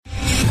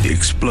the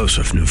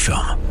explosive new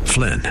film,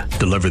 Flynn,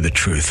 Deliver the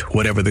Truth,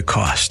 Whatever the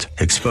Cost,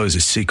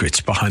 exposes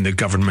secrets behind the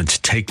government's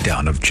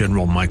takedown of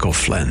General Michael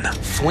Flynn.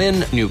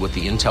 Flynn knew what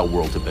the intel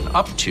world had been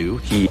up to.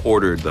 He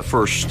ordered the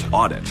first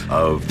audit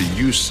of the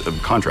use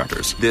of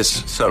contractors.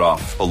 This set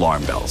off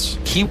alarm bells.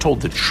 He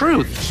told the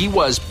truth. He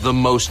was the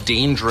most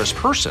dangerous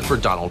person for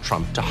Donald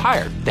Trump to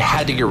hire. They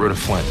had to get rid of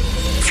Flynn.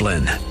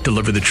 Flynn,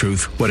 Deliver the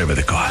Truth, Whatever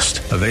the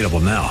Cost. Available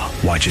now.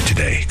 Watch it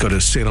today. Go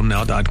to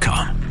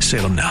salemnow.com.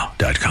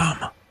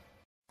 salemnow.com.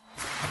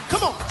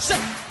 Come on, say,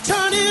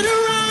 turn it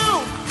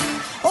around.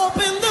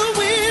 Open the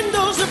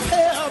windows of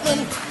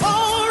heaven.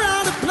 Pour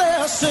out a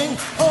blessing,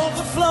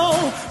 overflow.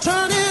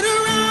 Turn it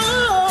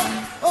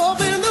around.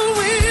 Open the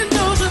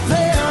windows of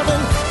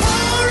heaven.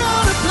 Pour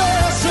out a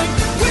blessing.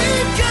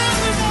 We've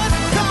got what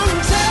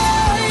comes.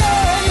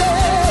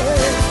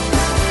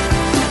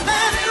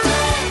 Let it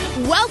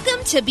rain.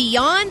 Welcome to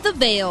Beyond the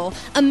Veil,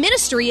 a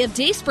ministry of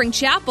Dayspring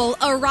Chapel.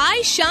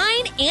 Arise,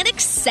 shine, and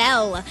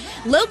excel.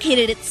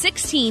 Located at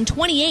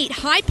 1628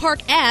 Hyde Park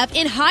Ave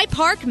in Hyde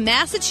Park,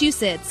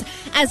 Massachusetts.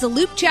 As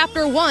Luke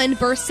chapter 1,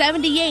 verse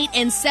 78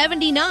 and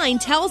 79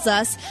 tells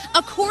us,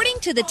 according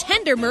to the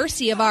tender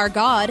mercy of our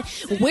God,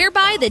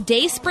 whereby the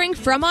dayspring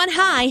from on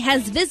high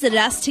has visited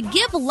us to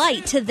give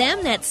light to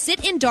them that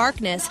sit in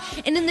darkness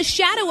and in the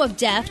shadow of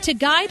death, to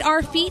guide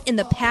our feet in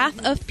the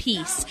path of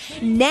peace.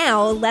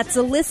 Now let's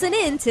listen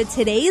in to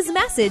today's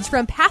message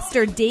from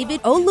Pastor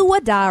David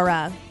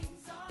Oluwadara.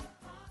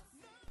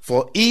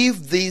 For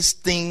if these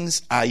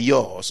things are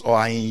yours or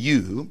are in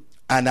you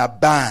and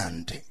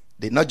abound,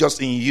 they're not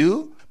just in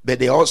you, but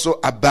they also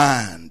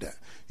abound,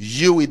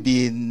 you will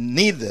be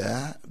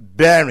neither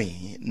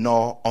barren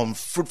nor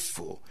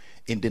unfruitful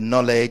in the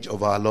knowledge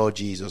of our Lord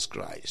Jesus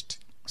Christ.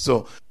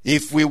 So,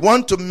 if we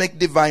want to make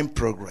divine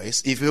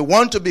progress, if we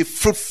want to be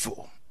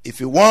fruitful,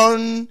 if we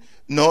want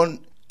to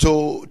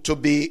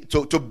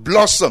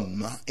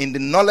blossom in the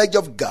knowledge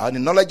of God, the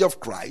knowledge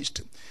of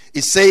Christ,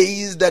 it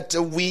says that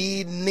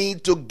we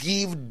need to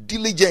give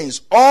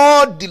diligence,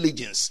 all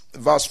diligence,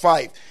 verse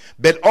 5.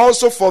 But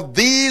also for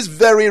this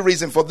very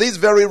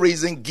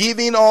reason,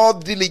 giving all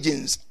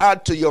diligence,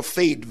 add to your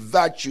faith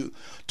virtue,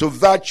 to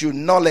virtue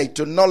knowledge,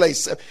 to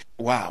knowledge.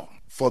 Wow,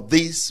 for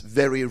this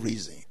very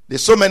reason.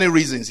 There's so many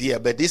reasons here,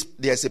 but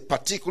there's a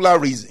particular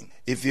reason.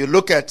 If you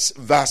look at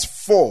verse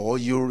 4,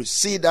 you'll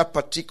see that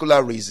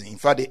particular reason. In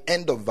fact, the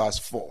end of verse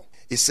 4.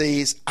 It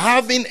says,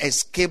 having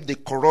escaped the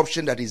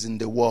corruption that is in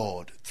the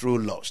world through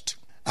lust.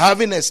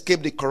 Having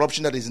escaped the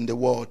corruption that is in the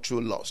world through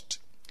lust.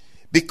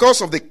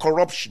 Because of the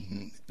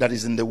corruption that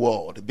is in the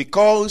world,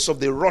 because of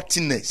the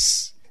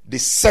rottenness, the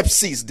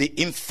sepsis, the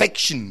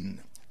infection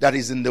that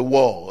is in the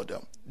world,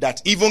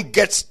 that even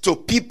gets to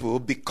people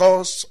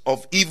because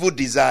of evil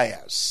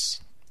desires.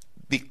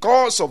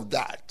 Because of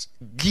that,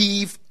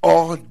 give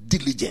all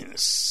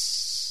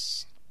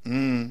diligence.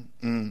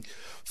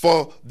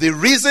 For the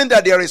reason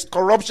that there is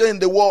corruption in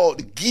the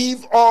world,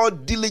 give all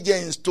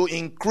diligence to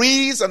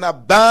increase and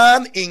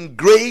abound in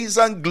grace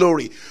and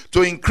glory.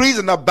 To increase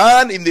and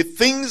abound in the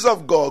things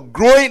of God,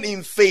 growing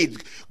in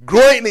faith,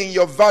 growing in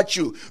your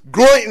virtue,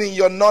 growing in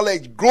your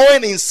knowledge,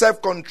 growing in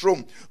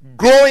self-control,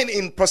 growing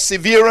in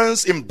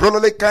perseverance, in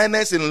brotherly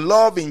kindness, in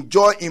love, in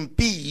joy, in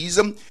peace.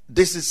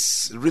 This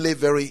is really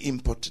very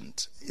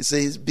important. It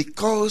says,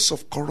 because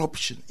of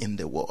corruption in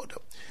the world.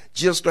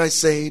 Jesus Christ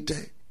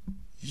said,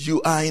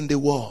 you are in the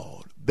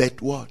world, but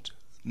what?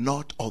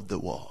 Not of the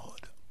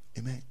world.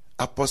 Amen.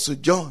 Apostle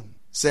John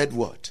said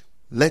what?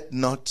 Love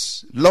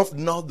not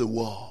the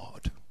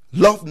world.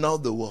 Love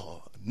not the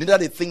world. Neither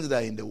the things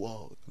that are in the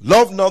world.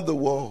 Love not the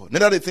world.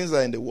 Neither the things that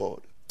are in the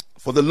world.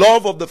 For the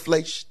love of the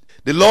flesh,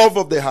 the love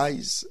of the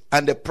eyes,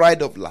 and the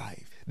pride of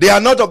life, they are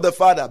not of the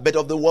Father, but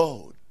of the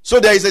world. So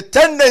there is a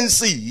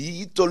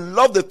tendency to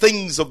love the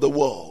things of the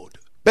world.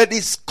 But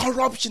it's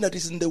corruption that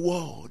is in the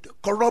world.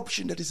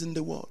 Corruption that is in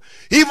the world.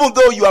 Even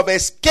though you have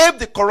escaped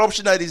the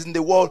corruption that is in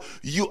the world,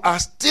 you are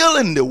still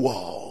in the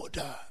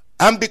world.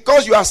 And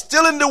because you are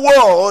still in the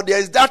world, there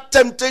is that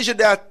temptation.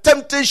 There are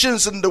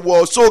temptations in the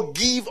world. So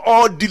give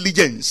all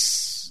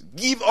diligence.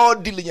 Give all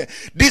diligence.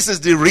 This is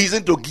the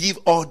reason to give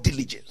all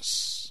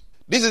diligence.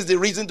 This is the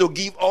reason to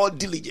give all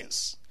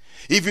diligence.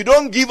 If you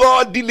don't give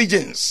all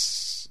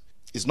diligence,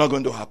 it's not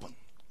going to happen.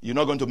 You're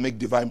not going to make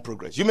divine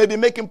progress. You may be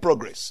making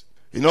progress.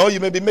 You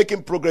may be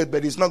making progress,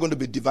 but it's not going to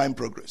be divine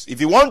progress. If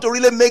you want to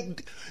really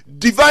make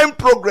divine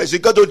progress, you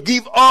got to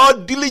give all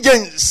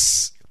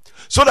diligence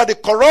so that the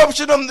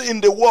corruption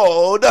in the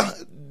world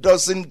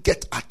doesn't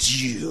get at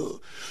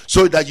you.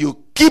 So that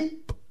you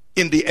keep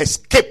in the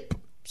escape.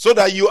 So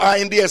that you are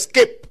in the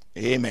escape.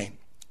 Amen.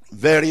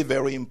 Very,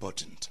 very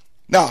important.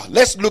 Now,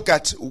 let's look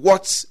at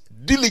what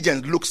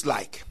diligence looks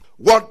like.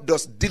 What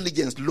does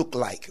diligence look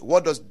like?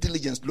 What does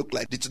diligence look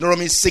like?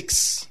 Deuteronomy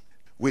 6.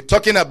 We're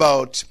talking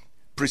about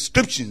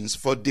prescriptions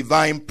for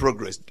divine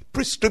progress.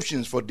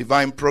 Prescriptions for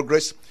divine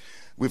progress.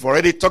 We've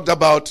already talked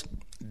about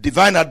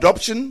divine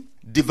adoption,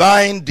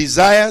 divine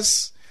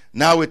desires.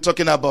 Now we're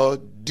talking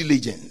about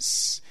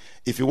diligence.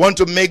 If you want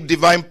to make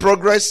divine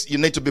progress, you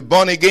need to be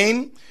born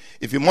again.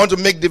 If you want to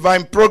make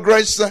divine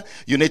progress,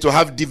 you need to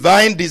have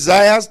divine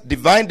desires.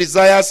 Divine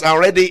desires are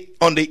already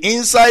on the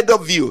inside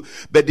of you.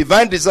 But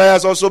divine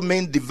desires also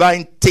mean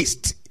divine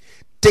taste.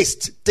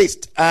 Taste.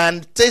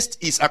 And taste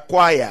is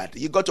acquired.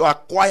 You got to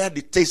acquire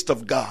the taste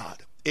of God.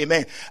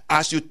 Amen.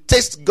 As you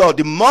taste God,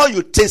 the more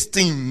you taste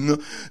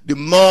Him, the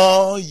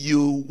more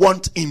you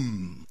want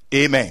Him.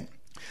 Amen.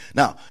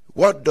 Now,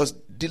 what does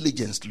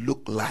diligence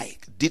look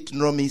like?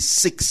 Deuteronomy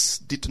 6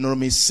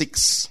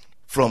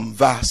 from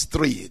verse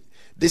 3.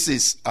 This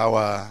is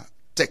our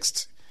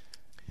text.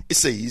 It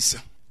says,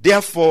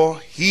 "Therefore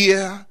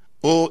hear,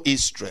 O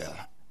Israel,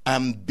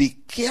 and be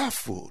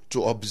careful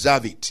to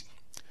observe it,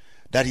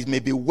 that it may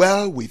be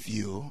well with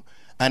you,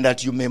 and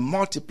that you may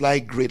multiply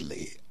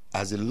greatly,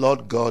 as the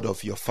Lord God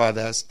of your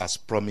fathers has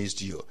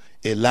promised you,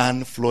 a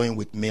land flowing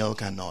with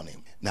milk and honey."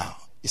 Now,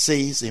 it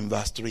says in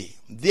verse 3,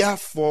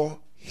 "Therefore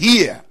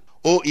hear,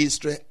 O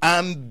Israel,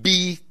 and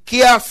be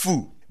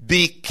careful."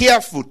 Be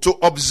careful to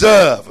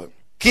observe.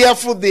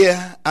 Careful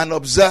there and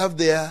observe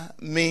there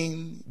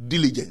mean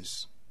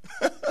diligence.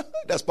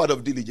 That's part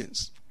of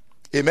diligence.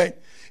 Amen.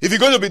 If you're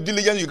going to be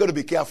diligent, you've got to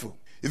be careful.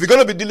 If you're going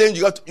to be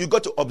diligent, you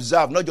got to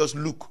observe, not just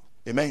look.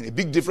 Amen. A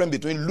big difference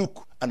between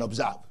look and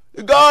observe.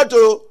 You got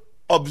to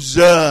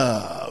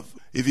observe.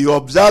 If you're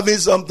observing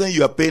something,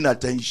 you are paying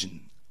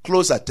attention.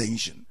 Close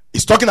attention.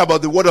 It's talking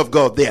about the word of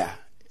God there.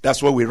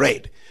 That's what we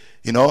read.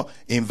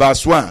 In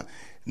verse 1.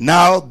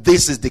 "Now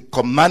this is the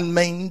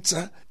commandment,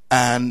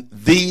 and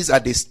these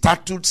are the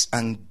statutes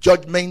and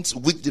judgments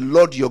which the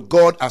Lord your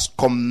God has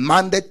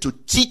commanded to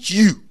teach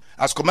you."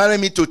 Has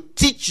commanded me to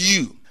teach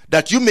you,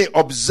 that you may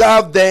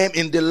observe them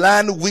in the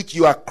land which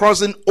you are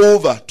crossing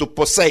over to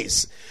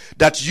possess,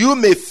 that you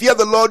may fear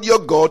the Lord your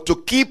God, to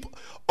keep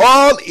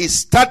all his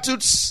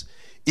statutes,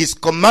 his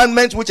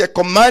commandments, which I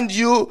command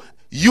you,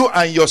 you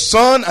and your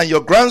son and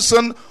your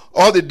grandson,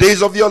 all the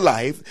days of your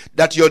life,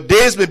 that your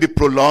days may be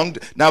prolonged.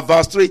 Now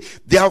verse 3,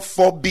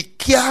 "Therefore be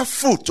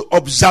careful to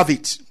observe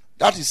it."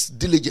 That is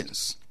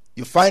diligence.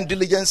 You find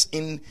diligence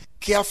in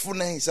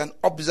carefulness and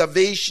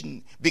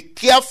observation. Be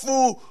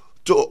careful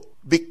to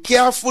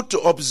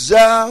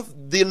observe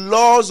the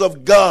laws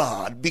of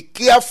God. Be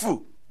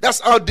careful. That's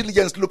how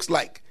diligence looks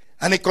like.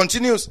 And it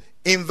continues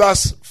in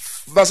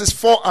verses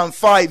 4 and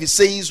 5. It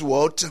says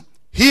what?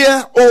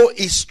 "Hear, O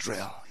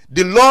Israel,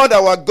 the Lord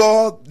our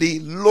God, the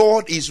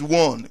Lord is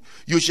one.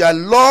 You shall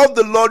love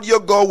the Lord your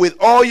God with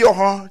all your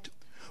heart,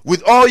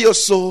 with all your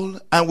soul,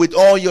 and with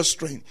all your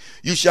strength."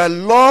 You shall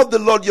love the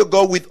Lord your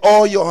God with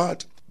all your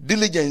heart.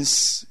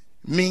 Diligence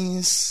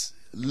means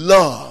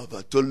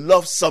love, to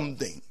love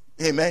something.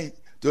 Amen.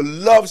 To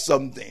love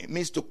something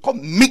means to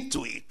commit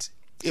to it.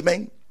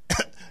 Amen.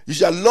 You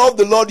shall love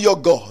the Lord your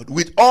God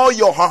with all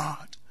your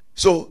heart.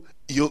 So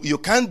you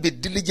can't be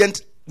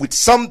diligent with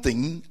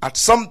something, at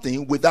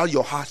something, without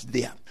your heart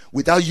there,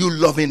 without you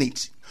loving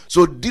it.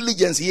 So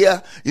diligence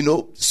here,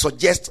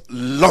 suggests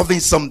loving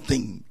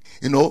something,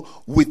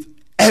 with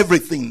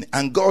everything.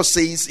 And God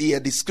says here,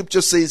 the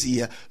scripture says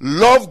here,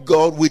 love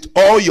God with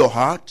all your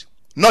heart,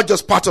 not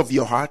just part of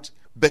your heart,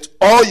 but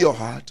all your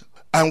heart,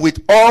 and with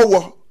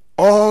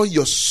all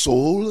your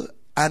soul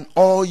and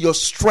all your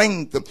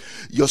strength,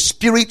 your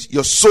spirit,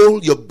 your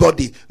soul, your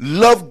body.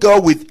 Love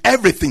God with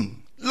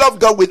everything. Love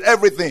God with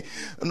everything.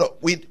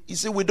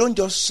 We don't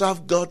just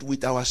serve God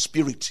with our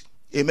spirit.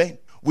 Amen.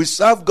 We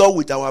serve God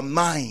with our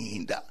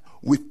mind.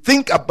 We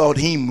think about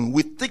Him.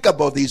 We think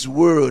about His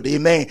word.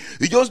 Amen.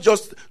 You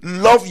just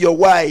love your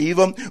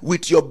wife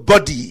with your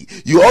body.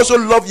 You also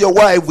love your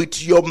wife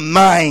with your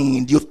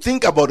mind. You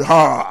think about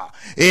her.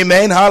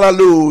 Amen.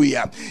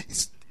 Hallelujah.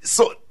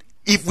 So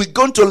if we're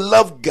going to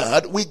love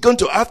God, we're going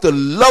to have to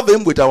love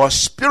Him with our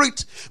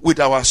spirit, with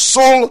our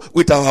soul,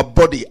 with our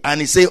body.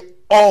 And He say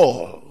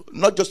all,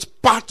 not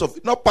just part of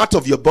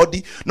your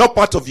body, not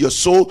part of your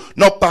soul,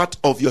 not part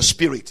of your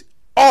spirit.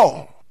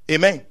 All.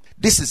 Amen.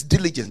 This is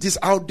diligence. This is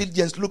how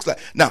diligence looks like.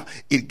 Now,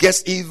 it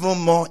gets even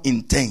more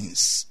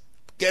intense.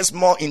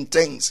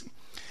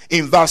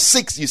 In verse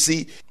 6, you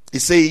see,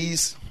 it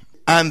says,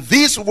 "And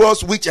these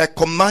words which I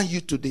command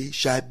you today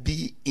shall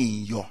be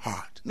in your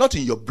heart." Not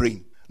in your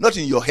brain, not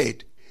in your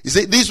head. He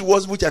said, "These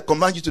words which I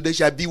command you today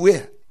shall be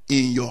where?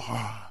 In your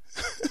heart."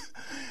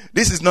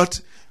 This is not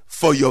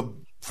for your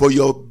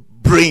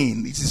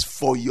brain. It is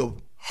for your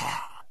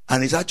heart.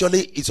 And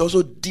it's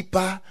also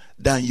deeper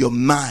than your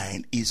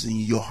mind, is in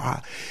your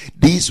heart.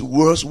 "These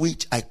words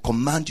which I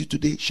command you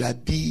today shall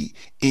be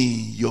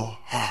in your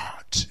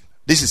heart."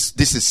 This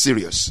is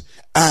serious.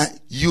 How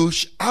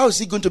is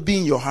it going to be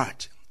in your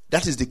heart?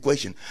 That is the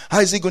question.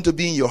 How is it going to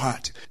be in your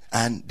heart?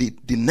 And the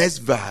next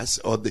verse,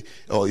 or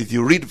if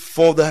you read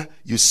further,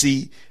 you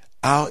see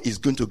how it's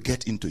going to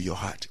get into your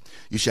heart.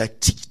 "You shall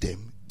teach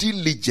them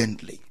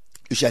diligently."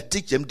 You shall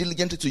teach them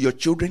diligently to your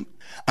children,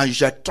 and you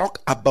shall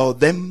talk about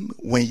them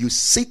when you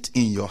sit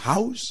in your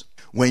house,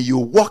 when you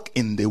walk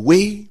in the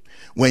way,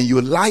 when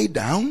you lie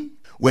down,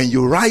 when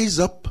you rise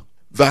up.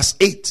 Verse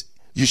 8,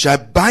 "You shall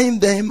bind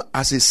them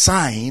as a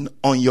sign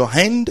on your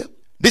hand.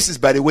 This is,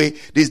 by the way,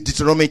 this is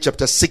Deuteronomy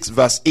chapter 6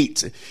 verse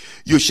 8.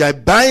 You shall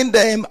bind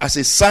them as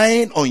a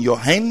sign on your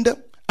hand,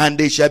 and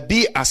they shall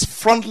be as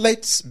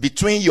frontlets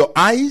between your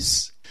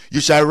eyes.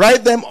 You shall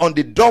write them on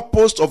the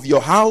doorpost of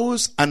your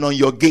house and on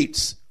your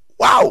gates.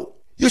 Wow!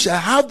 You shall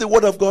have the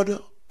word of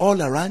God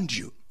all around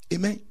you.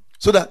 Amen.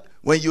 So that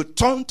when you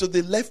turn to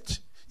the left,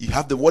 you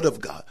have the word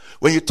of God.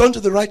 When you turn to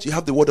the right, you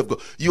have the word of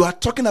God. You are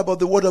talking about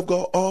the word of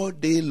God all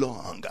day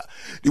long.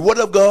 The word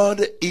of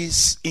God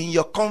is in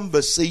your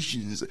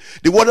conversations.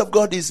 The word of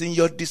God is in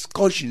your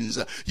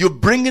discussions. You're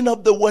bringing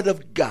up the word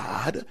of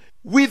God.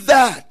 With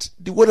that,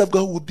 the word of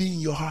God will be in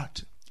your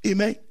heart.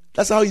 Amen.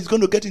 That's how he's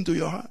going to get into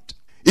your heart.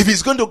 If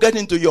he's going to get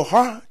into your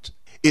heart,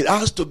 it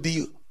has to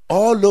be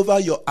all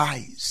over your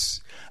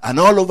eyes and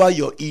all over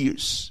your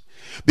ears.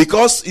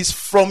 Because it's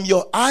from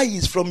your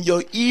eyes, from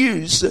your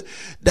ears,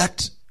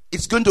 that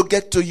it's going to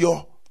get to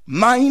your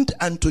mind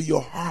and to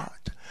your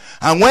heart.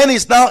 And when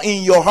it's now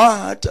in your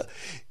heart,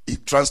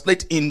 it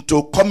translates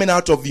into coming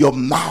out of your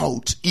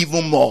mouth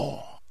even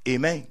more.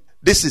 Amen.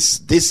 This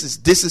is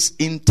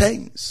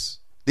intense.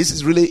 This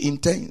is really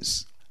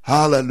intense.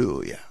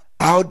 Hallelujah.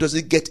 How does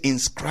it get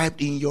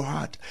inscribed in your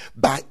heart?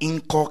 By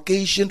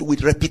inculcation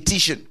with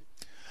repetition.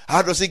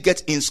 How does it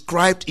get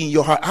inscribed in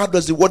your heart? How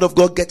does the word of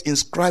God get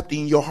inscribed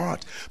in your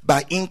heart?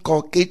 By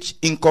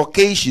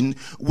inculcation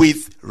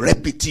with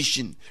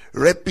repetition.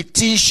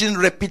 Repetition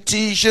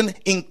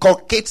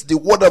inculcates the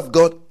word of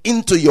God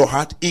into your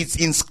heart. It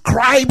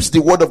inscribes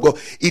the word of God.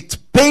 It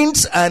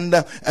paints and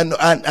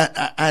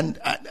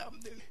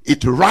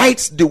it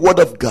writes the word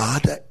of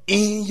God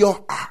in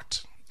your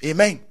heart.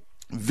 Amen.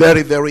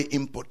 Very, very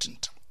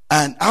important.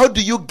 And how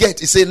do you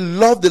get? It says,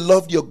 love the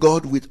Lord your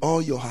God with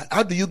all your heart.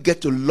 How do you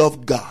get to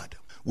love God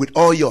with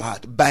all your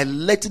heart? By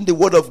letting the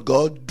word of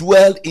God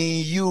dwell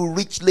in you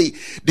richly.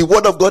 The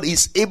word of God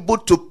is able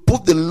to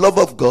put the love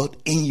of God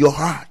in your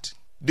heart.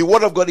 The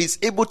word of God is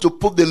able to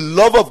put the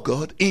love of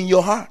God in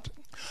your heart.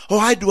 Oh,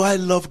 how do I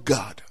love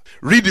God?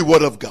 Read the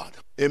word of God.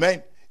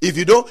 Amen. If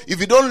you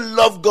don't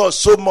love God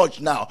so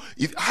much now,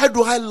 how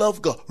do I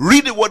love God?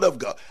 Read the word of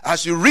God.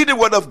 As you read the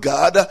word of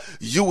God,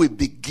 you will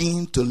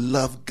begin to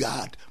love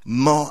God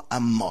more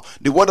and more.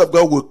 The word of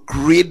God will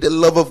create the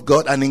love of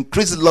God and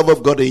increase the love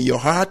of God in your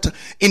heart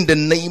in the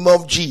name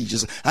of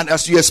Jesus. And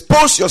as you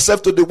expose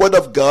yourself to the word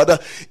of God,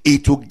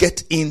 it will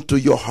get into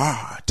your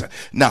heart.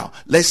 Now,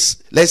 let's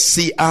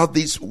see how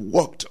this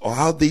worked, or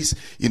how this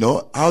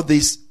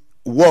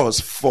was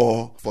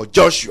for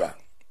Joshua.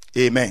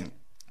 Amen.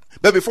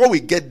 But before we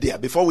get there,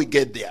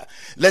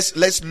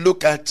 let's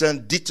look at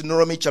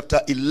Deuteronomy chapter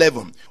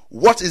 11.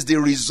 What is the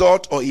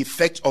result or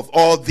effect of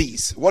all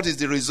this? What is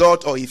the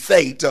result or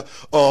effect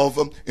of,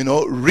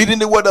 reading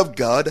the word of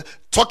God,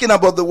 talking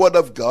about the word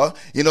of God?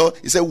 He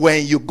said,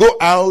 when you go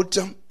out,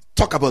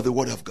 talk about the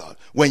word of God.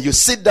 When you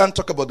sit down,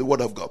 talk about the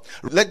word of God.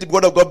 Let the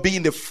word of God be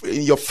in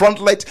your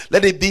front light.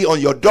 Let it be on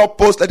your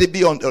doorpost. Let it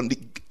be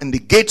in the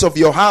gates of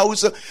your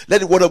house.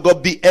 Let the word of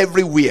God be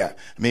everywhere.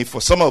 I mean,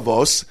 for some of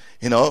us,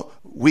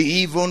 we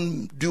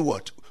even do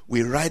what?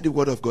 We write the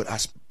word of God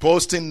as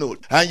post-it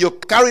note, and you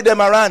carry them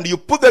around. You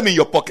put them in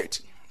your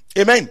pocket.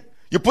 Amen.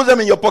 You put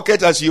them in your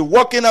pocket as you're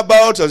walking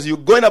about, as you're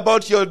going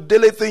about your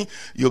daily thing.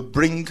 You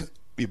bring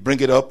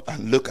it up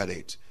and look at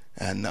it,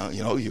 and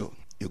you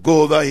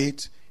go over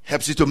it.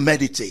 Helps you to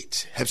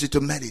meditate.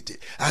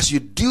 As you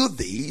do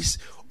this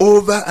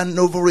over and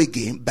over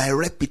again, by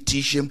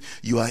repetition,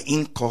 you are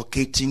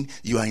inculcating,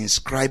 you are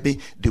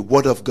inscribing the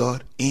word of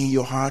God in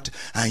your heart,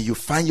 and you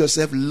find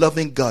yourself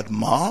loving God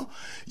more.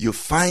 You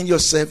find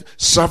yourself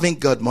serving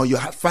God more. You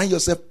find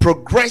yourself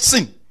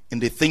progressing in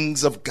the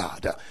things of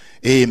God.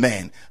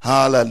 Amen.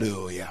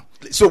 Hallelujah.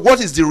 So what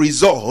is the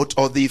result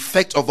or the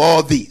effect of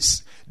all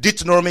this?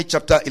 Deuteronomy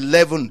chapter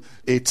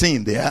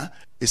 11:18 there,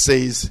 it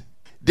says,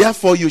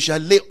 therefore you shall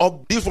lay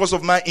up these words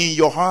of mine in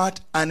your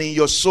heart and in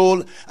your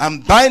soul,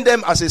 and bind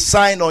them as a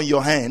sign on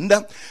your hand,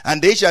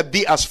 and they shall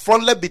be as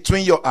frontlet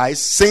between your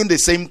eyes, saying the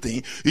same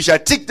thing. You shall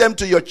teach them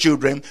to your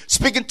children,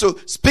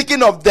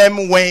 speaking of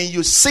them when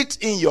you sit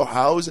in your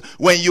house,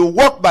 when you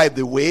walk by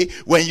the way,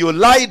 when you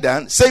lie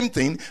down, same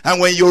thing,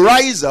 and when you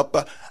rise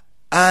up,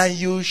 and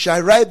you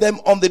shall write them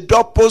on the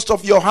doorpost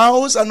of your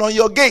house and on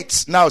your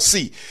gates. Now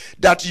see,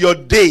 that your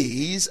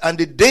days and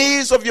the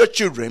days of your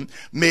children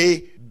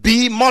may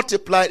be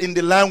multiplied in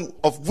the land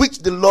of which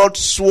the Lord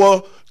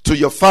swore to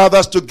your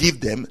fathers to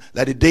give them,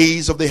 like the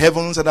days of the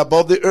heavens and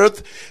above the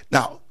earth.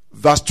 Now,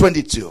 verse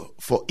 22,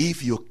 for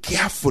if you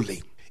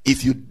carefully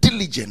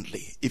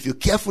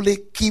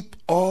keep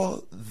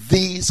all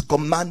these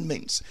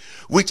commandments,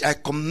 which I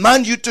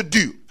command you to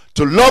do,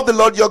 to love the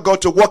Lord your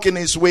God, to walk in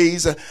his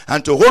ways,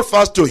 and to hold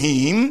fast to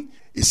him,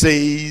 it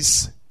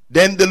says,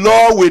 then the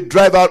Lord will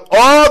drive out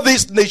all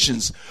these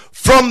nations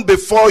from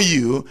before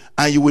you,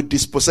 and you will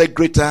dispossess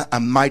greater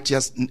and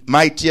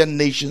mightier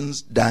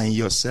nations than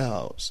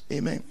yourselves.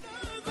 Amen.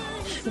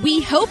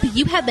 We hope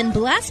you have been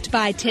blessed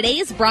by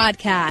today's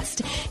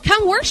broadcast.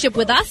 Come worship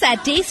with us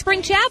at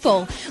Dayspring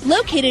Chapel,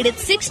 located at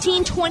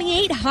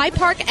 1628 High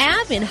Park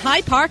Ave in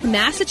High Park,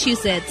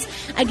 Massachusetts.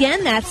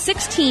 Again, that's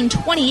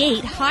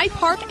 1628 High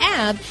Park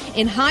Ave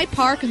in High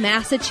Park,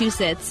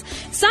 Massachusetts.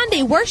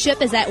 Sunday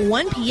worship is at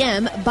 1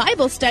 p.m.,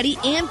 Bible study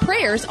and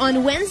prayers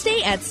on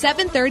Wednesday at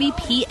 7:30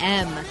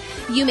 p.m.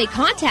 You may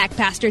contact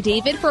Pastor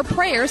David for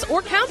prayers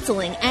or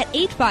counseling at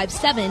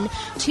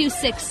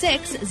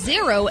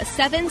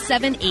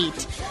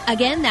 857-266-0778.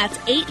 Again, that's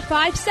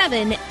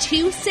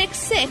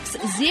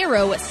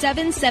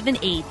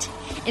 857-266-0778.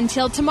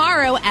 Until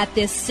tomorrow at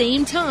this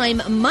same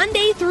time,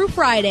 Monday through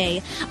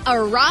Friday,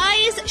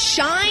 arise,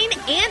 shine,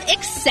 and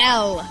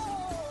excel.